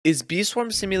Is Bee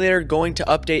Swarm Simulator going to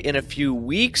update in a few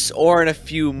weeks or in a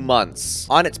few months?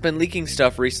 Onett's been leaking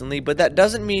stuff recently, but that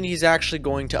doesn't mean he's actually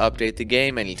going to update the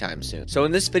game anytime soon. So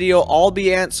in this video, I'll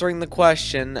be answering the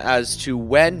question as to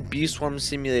when Bee Swarm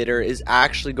Simulator is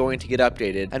actually going to get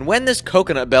updated and when this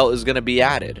coconut belt is going to be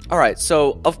added. Alright,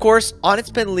 so of course, Onett's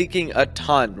been leaking a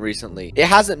ton recently. It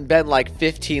hasn't been like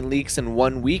 15 leaks in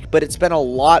 1 week, but it's been a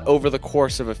lot over the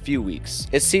course of a few weeks.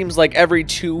 It seems like every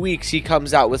 2 weeks he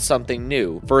comes out with something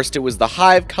new. First it was the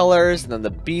hive colors, and then the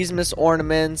beesmas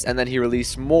ornaments, and then he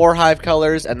released more hive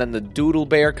colors, and then the doodle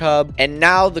bear cub, and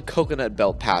now the coconut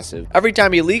belt passive. Every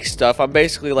time he leaks stuff, I'm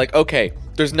basically like, okay,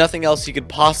 there's nothing else he could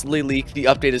possibly leak, the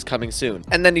update is coming soon.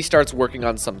 And then he starts working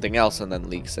on something else and then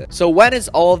leaks it. So when is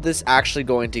all of this actually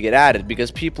going to get added?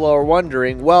 Because people are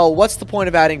wondering, well, what's the point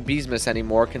of adding beesmas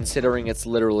anymore considering it's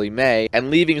literally May, and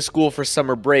leaving school for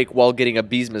summer break while getting a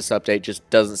beesmas update just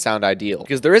doesn't sound ideal.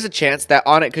 Because there is a chance that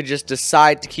Onett could just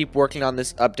decide to keep working on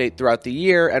this update throughout the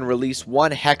year and release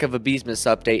one heck of a beesmas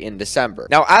update in December.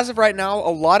 Now, as of right now, a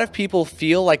lot of people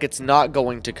feel like it's not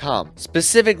going to come,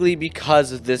 specifically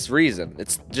because of this reason.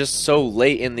 It's just so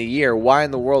late in the year. Why in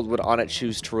the world would Onett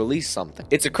choose to release something?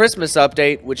 It's a Christmas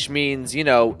update, which means, you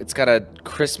know, it's kind of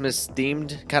Christmas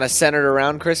themed, kind of centered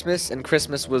around Christmas, and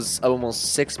Christmas was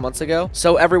almost 6 months ago.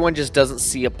 So everyone just doesn't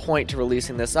see a point to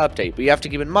releasing this update. But you have to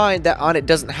keep in mind that Onett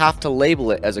doesn't have to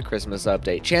label it as a Christmas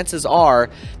update. Chances are,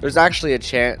 there's actually a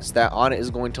chance that Onett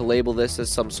is going to label this as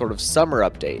some sort of summer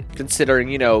update. Considering,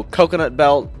 you know, coconut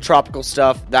belt, tropical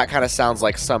stuff, that kind of sounds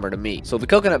like summer to me. So the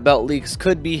coconut belt leaks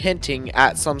could be hinting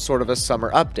at some sort of a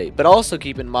summer update. But also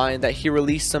keep in mind that he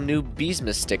released some new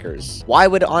beesmas stickers. Why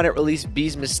would Onett release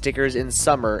beesmas stickers in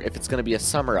summer if it's going to be a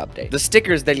summer update? The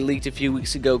stickers that he leaked a few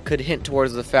weeks ago could hint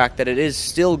towards the fact that it is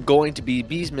still going to be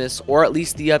beesmas, or at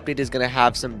least the update is going to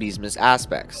have some beesmas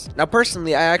aspects. Now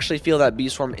personally, I actually feel that Bee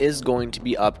Swarm is going to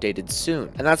be updated soon,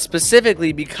 and that's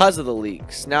specifically because of the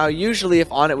leaks. Now usually if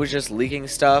Onett was just leaking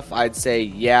stuff, I'd say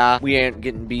yeah, we ain't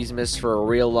getting beesmas for a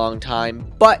real long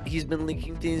time, but he's been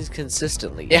leaking things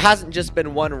consistently. It hasn't just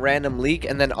been one random leak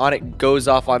and then Onett goes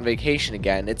off on vacation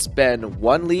again. It's been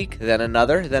one leak, then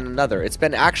another, then another. It's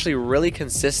been actually really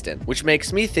consistent, which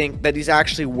makes me think that he's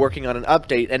actually working on an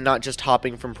update and not just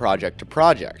hopping from project to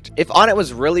project. If Onett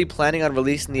was really planning on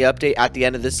releasing the update at the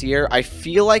end of this year, I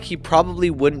feel like he probably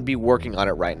wouldn't be working on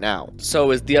it right now.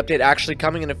 So is the update actually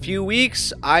coming in a few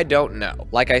weeks? I don't know.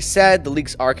 Like I said, the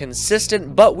leaks are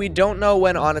consistent, but we don't know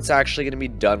when Onett's actually going to be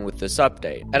done with this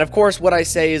update. And of course, what I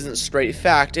say isn't straight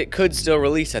fact. It could still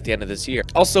release at the end of this year.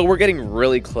 Also, we're getting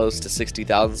really close to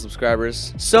 60,000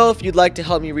 subscribers. So if you'd like to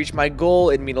help me reach my goal,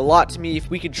 it'd mean a lot to me if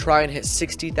we could try and hit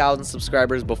 60,000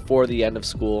 subscribers before the end of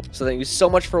school. So thank you so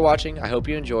much for watching. I hope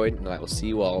you enjoyed, and I will see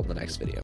you all in the next video.